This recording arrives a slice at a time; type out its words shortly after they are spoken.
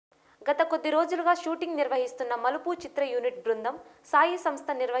గత కొద్ది రోజులుగా షూటింగ్ నిర్వహిస్తున్న మలుపు చిత్ర యూనిట్ బృందం సాయి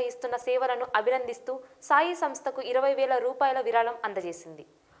సంస్థ నిర్వహిస్తున్న సేవలను అభినందిస్తూ సాయి సంస్థకు 20,000 రూపాయల విరాళం అందజేసింది.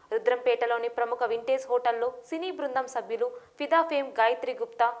 రుద్రంపేటలోని ప్రముఖ వింటేజ్ హోటల్లో సినీ బృందం సభ్యులు ఫిదా fame Gayatri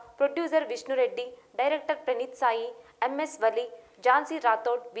Gupta, producer Vishnu Reddy, director Praneeth Sai, MS వలి, ఝాన్సీ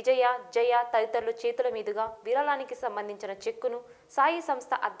రాథోడ్, విజయ, జయ తదితరుల చేతుల మీదుగా విరాళానికి సంబంధించిన చెక్కును సాయి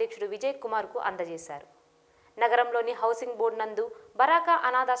సంస్థ అధ్యక్షుడు విజయ్ కుమార్కు అందజేశారు. నగరంలోని హౌసింగ్ బోర్డు నందు బరాకా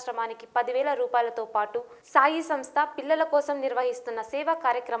అనాథాశ్రమానికి 10,000 రూపాయలతో పాటు సాయి సంస్థ పిల్లల కోసం నిర్వహిస్తున్న సేవా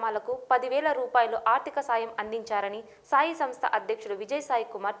కార్యక్రమాలకు 10,000 రూపాయలు ఆర్థిక సాయం అందించారని సాయి సంస్థ అధ్యక్షుడు విజయ్ సాయి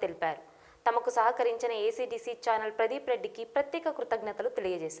కుమార్ తెలిపారు. తమకు సహకరించిన ఏసీడీసీ ఛానల్ ప్రదీప్ రెడ్డికి ప్రత్యేక కృతజ్ఞతలు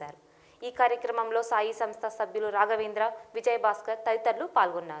తెలియజేశారు. ఈ కార్యక్రమంలో సాయి సంస్థ సభ్యులు రాఘవేంద్ర, విజయ్ భాస్కర్ తదితరులు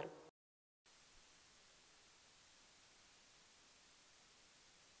పాల్గొన్నారు.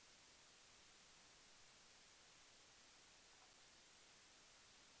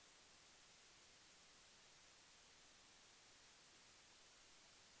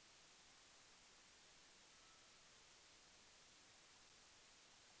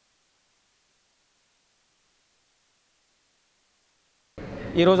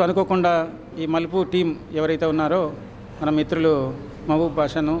 ఈరోజు అనుకోకుండా ఈ మలుపు టీం ఎవరైతే ఉన్నారో మన మిత్రులు మహబూబ్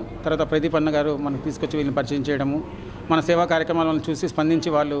భాషను, తర్వాత ప్రదీప్ అన్న గారు మనకు తీసుకొచ్చి వీళ్ళని పరిచయం చేయడము, మన సేవా కార్యక్రమాలను చూసి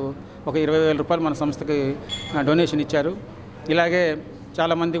స్పందించి వాళ్ళు ఒక 20,000 రూపాయలు మన సంస్థకి డొనేషన్ ఇచ్చారు. ఇలాగే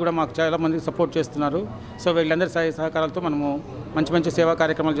చాలామంది కూడా మాకు చాలామంది సపోర్ట్ చేస్తున్నారు. సో వీళ్ళందరి సహకారాలతో మనము మంచి మంచి సేవా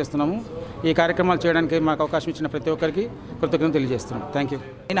కార్యక్రమాలు చేస్తున్నాము. ఈ కార్యక్రమాలు చేయడానికి మాకు అవకాశం ఇచ్చిన ప్రతి ఒక్కరికి కృతజ్ఞతలు తెలియజేస్తున్నాం. Thank you.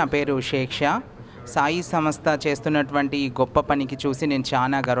 నా పేరు షేక్ షా. సాయి సంస్థ చేస్తున్నటువంటి ఈ గొప్ప పనికి చూసి నేను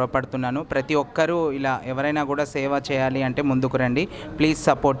చాలా గర్వపడుతున్నాను. ప్రతి ఒక్కరూ ఇలా ఎవరైనా కూడా సేవ చేయాలి అంటే ముందుకు రండి. ప్లీజ్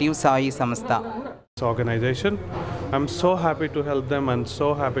సపోర్ట్ యూ సాయి సంస్థ organization. I'm so happy to help them and so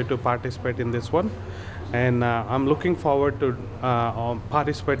happy to participate in this one, and I'm looking forward to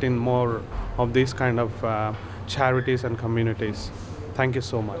participate in more of these kind of charities and communities. Thank you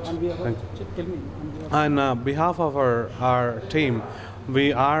so much. On behalf of our team, we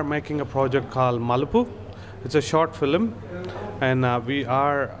are making a project called Malupu. It's a short film, and we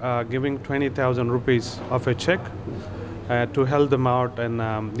are giving 20,000 rupees of a check to help them out and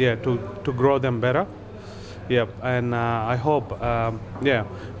to grow them better. And I hope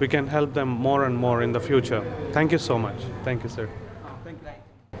we can help them more and more in the future. Thank you so much. Thank you, sir.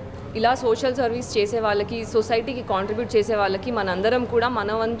 ఇలా social service చేసే వాళ్ళకి, సొసైటీకి contribute చేసే వాళ్ళకి మనందరం కూడా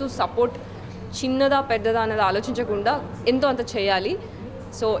మన వంతు సపోర్ట్ చిన్నదా పెద్దదా అనేది ఆలోచించకుండా ఎంతో అంత చేయాలి.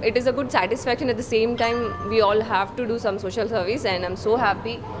 So it is a good satisfaction. At the same time we all have to do some social service and I'm so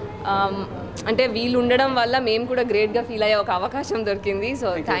happy. అంటే వీళ్ళు ఉండడం వల్ల మేము కూడా గ్రేట్గా ఫీల్ అయ్యే ఒక అవకాశం దొరికింది. సో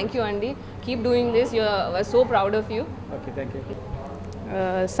థ్యాంక్ యూ అండి. Keep doing this. You are so proud of you. Okay, thank you.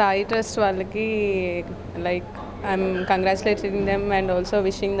 Sai trust వాళ్ళకి like I'm congratulating them and also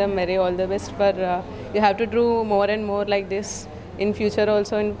wishing them very all the best for you have to do more and more like this in future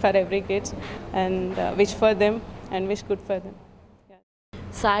also for every kids and wish for them and wish good for them.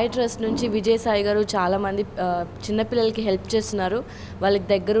 Sai trust నుంచి విజయ్ సాయి గారు చాలామంది చిన్నపిల్లలకి help చేస్తున్నారు. వాళ్ళకి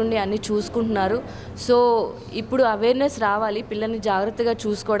దగ్గరుండి అన్నీ చూసుకుంటున్నారు. So ఇప్పుడు అవేర్నెస్ రావాలి పిల్లల్ని జాగ్రత్తగా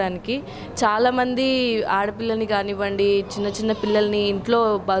చూసుకోవడానికి. చాలామంది ఆడపిల్లని కానివ్వండి, చిన్న చిన్న పిల్లల్ని ఇంట్లో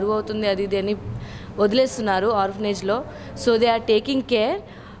బరువు అవుతుంది అది ఇది అని వదిలేస్తున్నారు ఆర్ఫనేజ్లో. So they are taking care.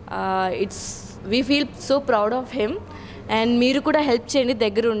 We feel so proud of him. And మీరు కూడా హెల్ప్ చేయండి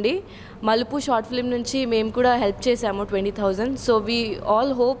దగ్గరుండి. మలుపు షార్ట్ ఫిల్మ్ నుంచి మేము కూడా హెల్ప్ చేసాము 20,000. So we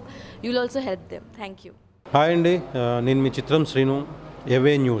all hope you will also help them. Thank you. Hi అండి, నేను మీ చిత్రం శ్రీను.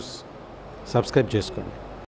 ఎవే న్యూస్ సబ్స్క్రైబ్ చేసుకోండి.